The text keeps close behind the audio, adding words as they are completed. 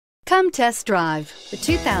Come test drive the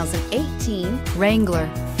 2018 Wrangler.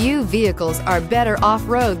 Few vehicles are better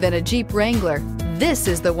off-road than a Jeep Wrangler. This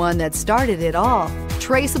is the one that started it all.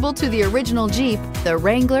 Traceable to the original Jeep, the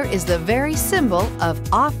Wrangler is the very symbol of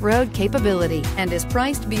off-road capability and is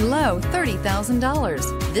priced below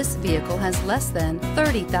 $30,000. This vehicle has less than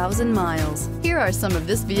 30,000 miles. Here are some of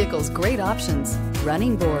this vehicle's great options: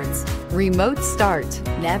 running boards, remote start,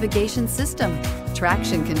 navigation system,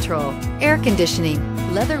 traction control, air conditioning,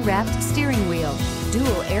 leather-wrapped steering wheel,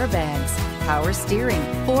 dual airbags, power steering,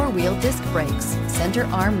 four-wheel disc brakes, center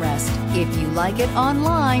armrest. If you like it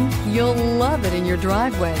online, you'll love it in your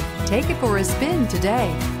driveway. Take it for a spin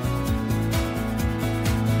today.